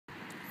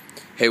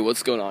Hey,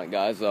 what's going on,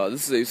 guys?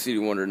 This is ACD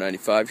Wonder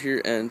 95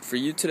 here, and for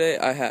you today,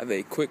 I have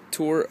a quick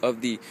tour of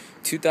the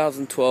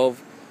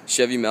 2012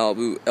 Chevy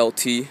Malibu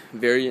LT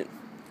variant.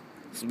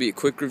 This will be a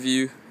quick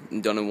review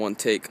and done in one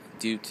take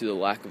due to the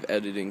lack of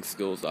editing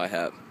skills I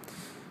have.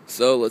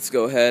 So let's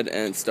go ahead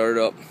and start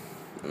it up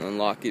and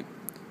unlock it.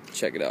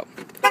 Check it out.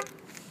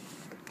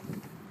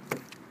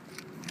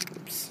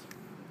 Oops.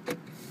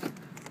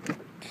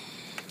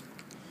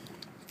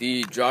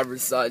 The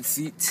driver's side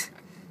seat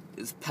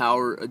is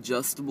power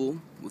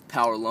adjustable with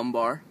power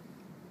lumbar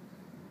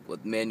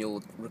with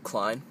manual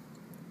recline.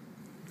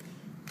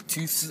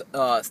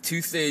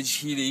 Two-stage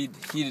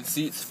heated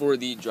seats for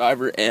the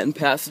driver and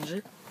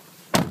passenger.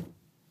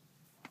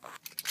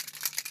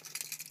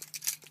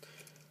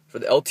 For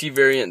the LT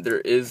variant,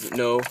 there is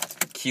no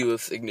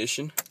keyless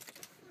ignition.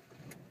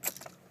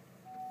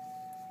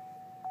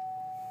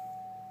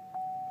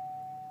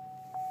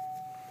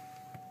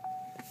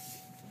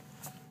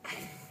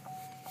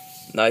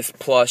 Nice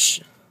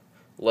plush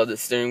leather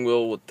steering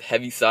wheel with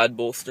heavy side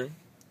bolstering.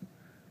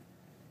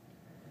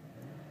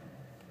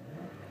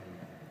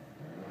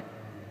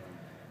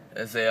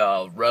 There's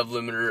a rev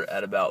limiter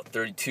at about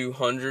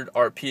 3,200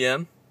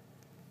 RPM.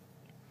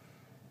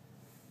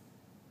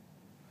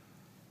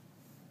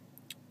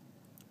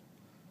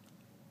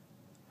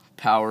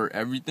 Power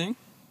everything.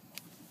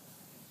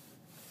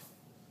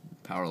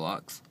 Power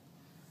locks.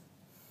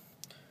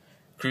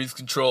 Cruise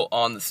control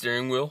on the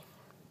steering wheel.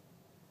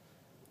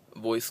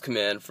 Voice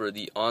command for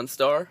the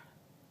OnStar.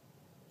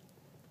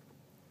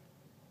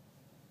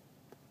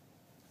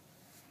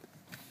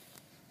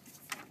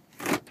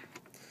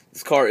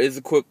 This car is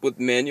equipped with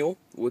manual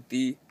with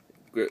the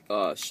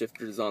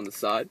shifters on the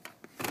side.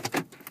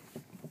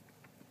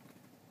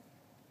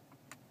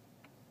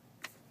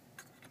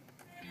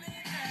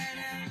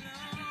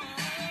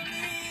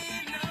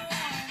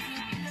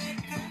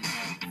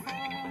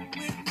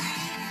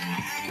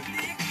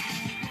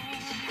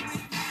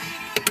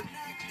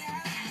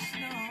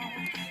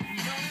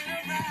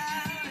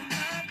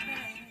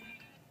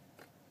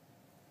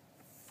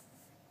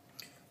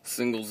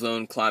 Single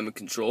zone climate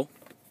control.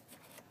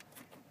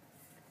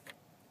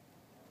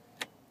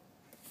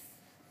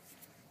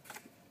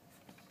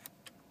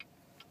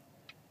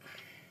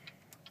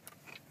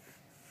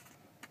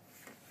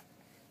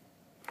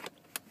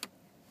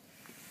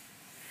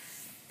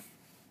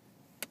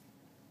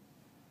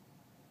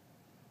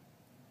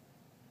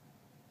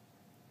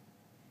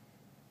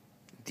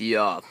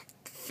 The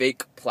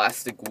fake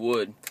plastic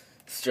wood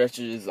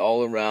stretches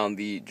all around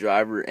the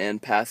driver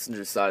and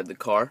passenger side of the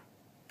car.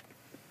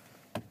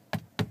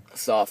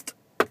 Soft,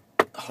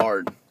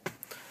 hard,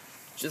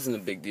 which isn't a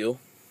big deal.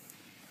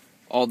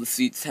 All the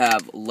seats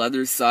have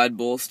leather side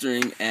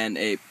bolstering and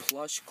a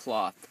plush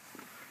cloth.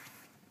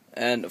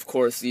 And of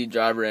course the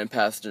driver and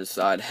passenger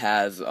side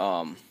has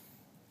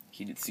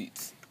heated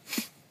seats.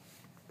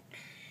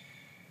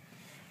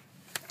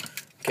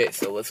 Okay,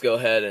 so let's go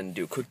ahead and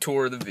do a quick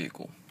tour of the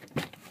vehicle.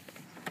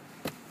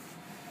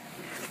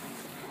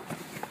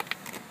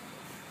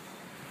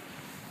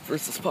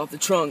 First, let's pop the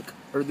trunk,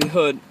 or the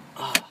hood.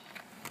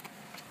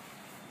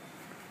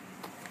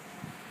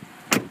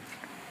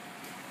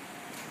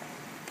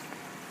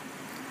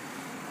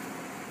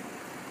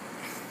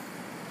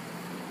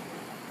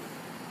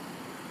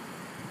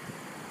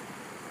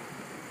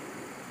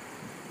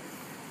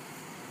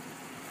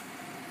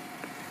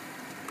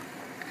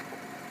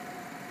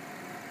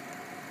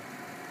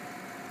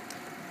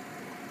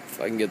 If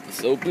I can get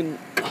this open.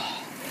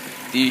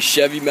 The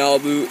Chevy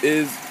Malibu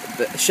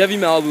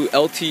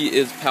LT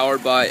is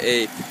powered by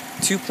a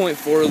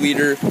 2.4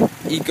 liter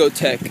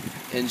Ecotec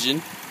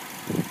engine.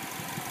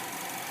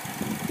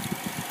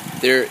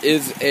 There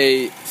is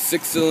a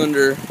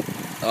 6-cylinder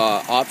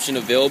option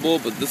available,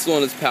 but this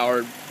one is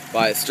powered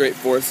by a straight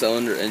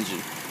 4-cylinder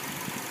engine.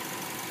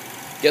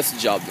 Gets the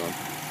job done.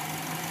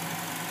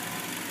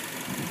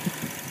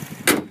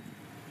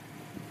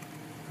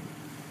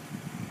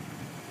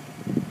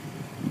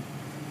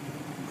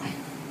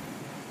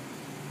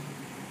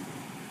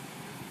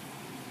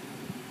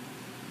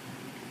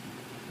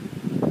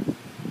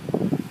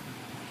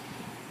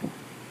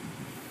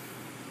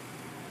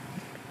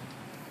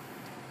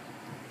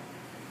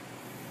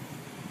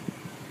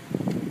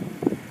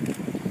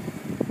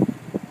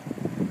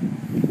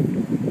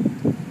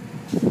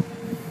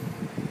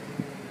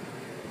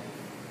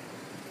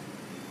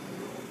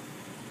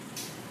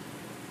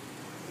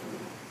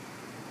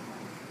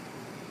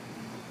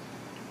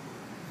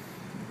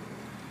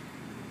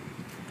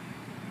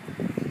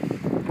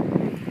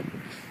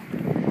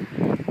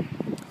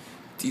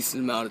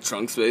 Decent amount of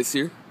trunk space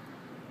here.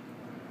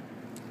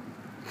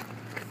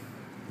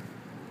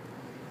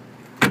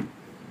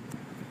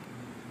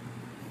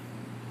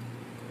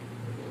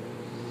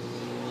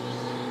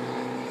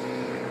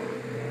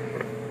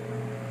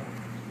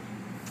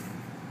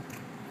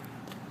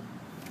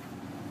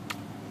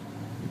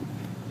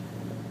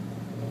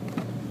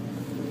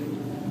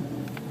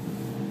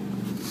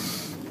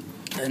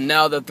 And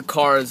now that the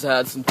car has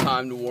had some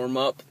time to warm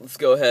up, let's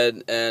go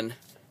ahead and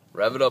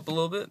rev it up a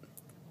little bit.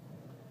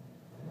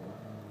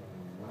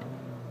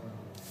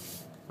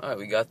 Alright,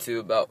 we got to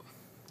about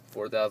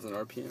 4,000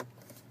 RPM.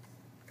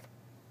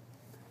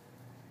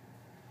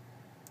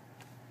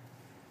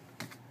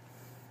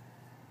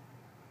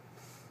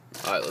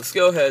 Alright, let's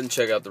go ahead and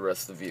check out the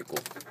rest of the vehicle.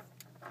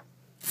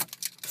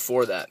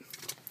 Before that,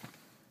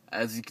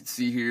 as you can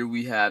see here,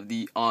 we have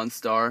the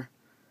OnStar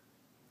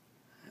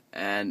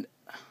and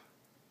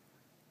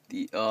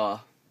the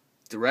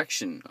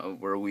direction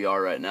of where we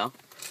are right now.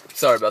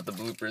 Sorry about the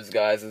bloopers,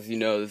 guys. As you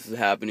know, this is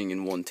happening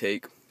in one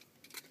take.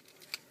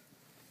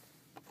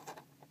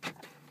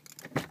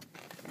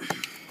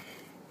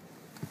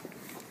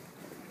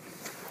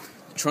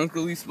 The trunk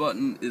release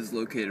button is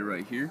located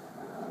right here.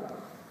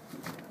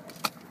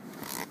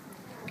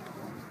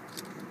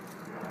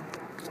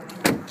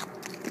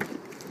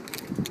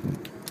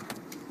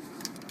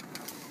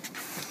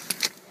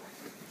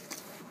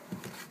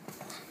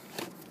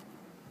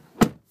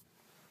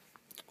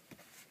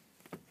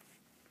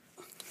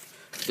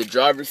 The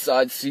driver's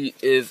side seat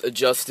is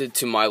adjusted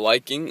to my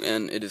liking,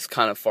 and it is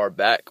kind of far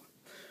back.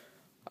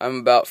 I'm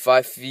about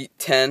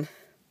 5'10",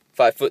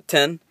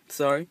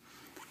 sorry,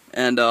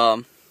 and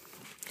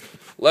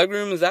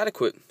legroom is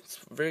adequate. It's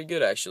very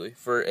good actually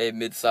for a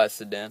mid-size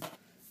sedan.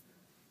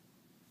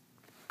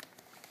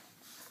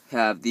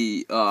 Have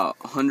the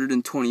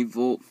 120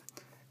 volt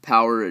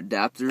power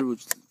adapter,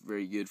 which is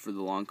very good for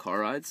the long car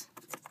rides.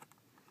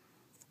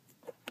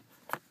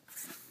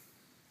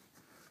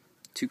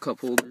 2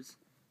 cup holders.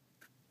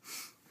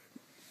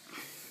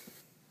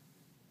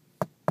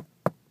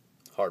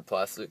 Hard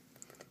plastic.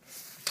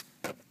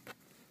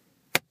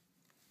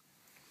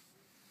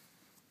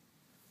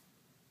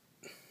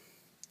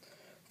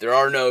 There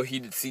are no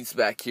heated seats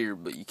back here,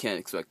 but you can't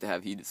expect to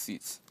have heated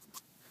seats.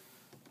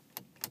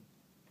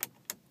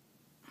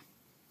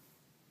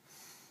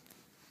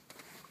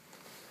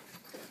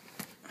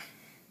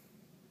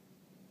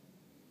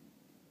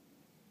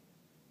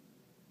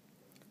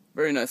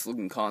 Very nice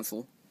looking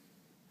console,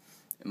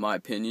 in my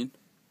opinion.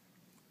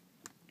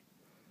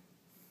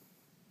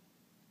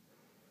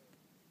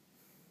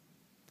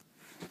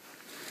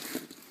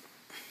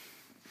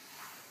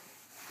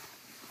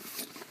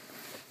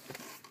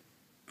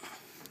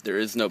 There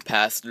is no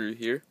pass-through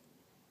here,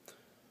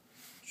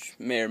 which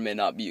may or may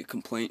not be a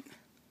complaint.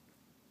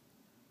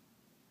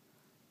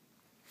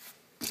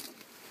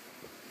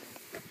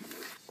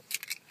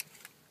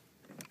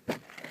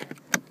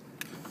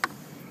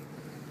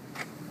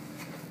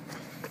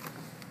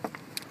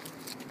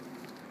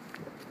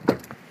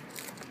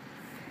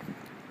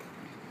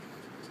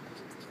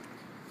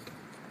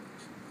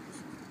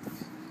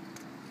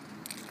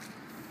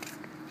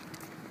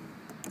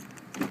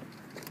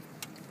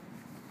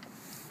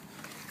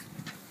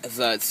 As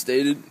I had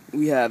stated,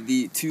 we have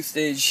the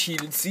 2-stage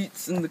heated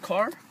seats in the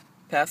car,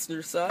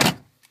 passenger side.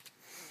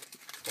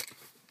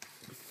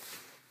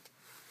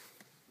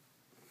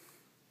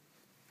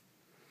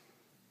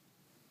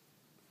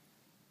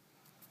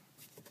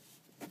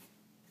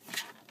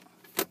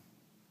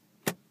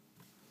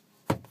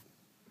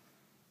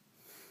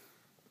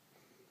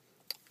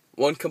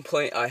 One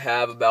complaint I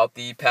have about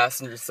the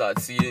passenger side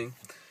seating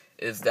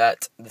is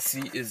that the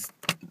seat is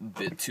a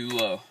bit too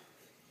low.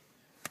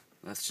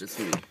 That's just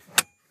me.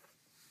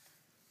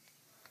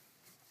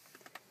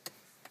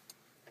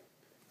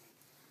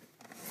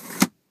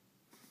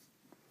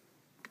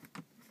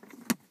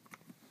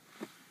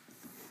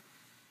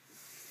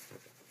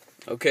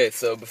 Okay,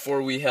 so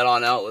before we head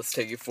on out, let's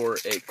take you for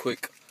a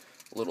quick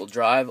little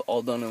drive,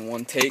 all done in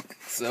one take.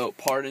 So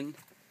pardon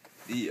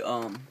the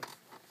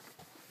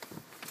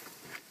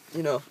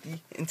the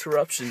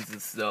interruptions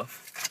and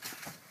stuff.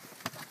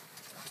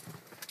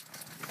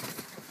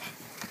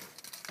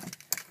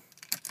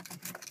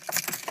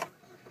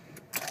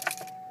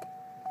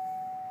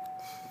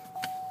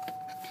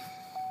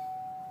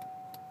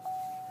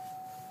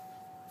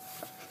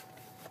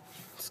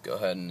 Let's go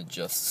ahead and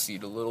adjust the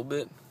seat a little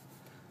bit.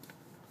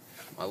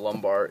 My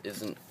lumbar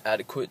isn't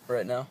adequate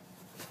right now.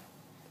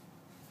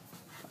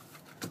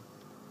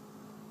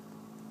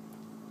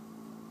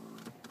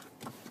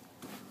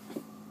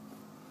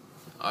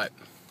 Alright.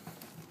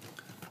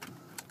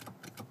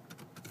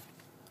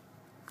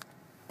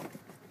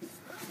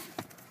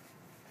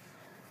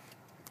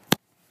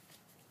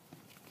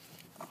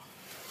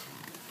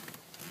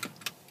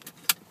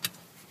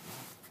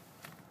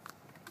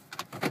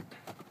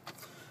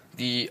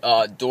 The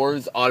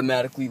doors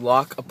automatically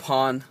lock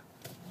upon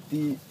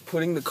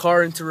putting the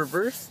car into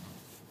reverse,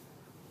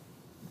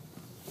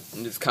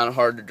 and it's kind of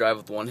hard to drive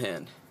with one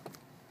hand.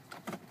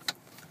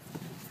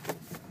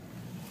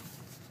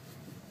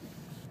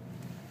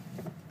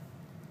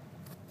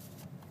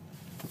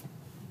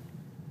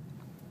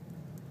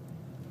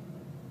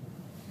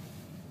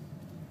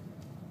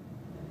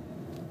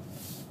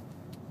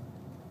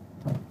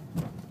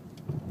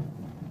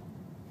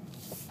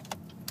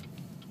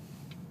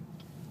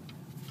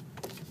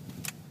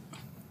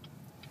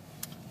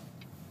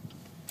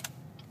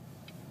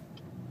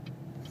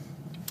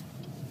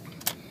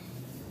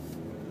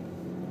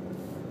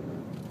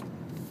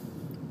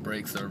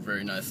 Brakes are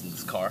very nice in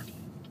this car.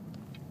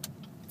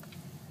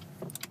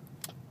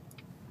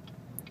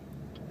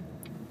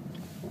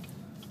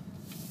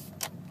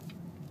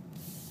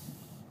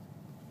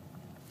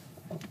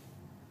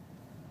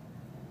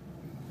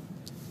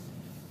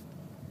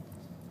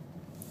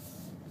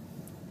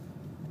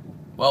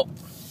 well,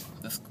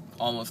 this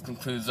almost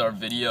concludes our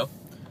video.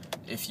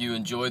 If you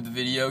enjoyed the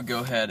video, go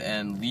ahead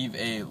and leave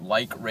a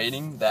like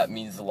rating. That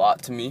means a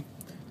lot to me.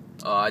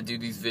 I do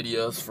these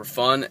videos for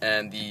fun,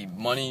 and the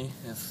money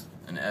is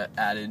an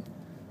added,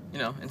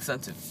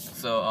 incentive.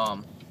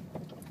 So,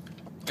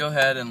 go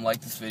ahead and like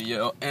this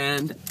video,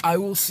 and I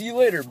will see you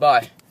later.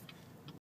 Bye.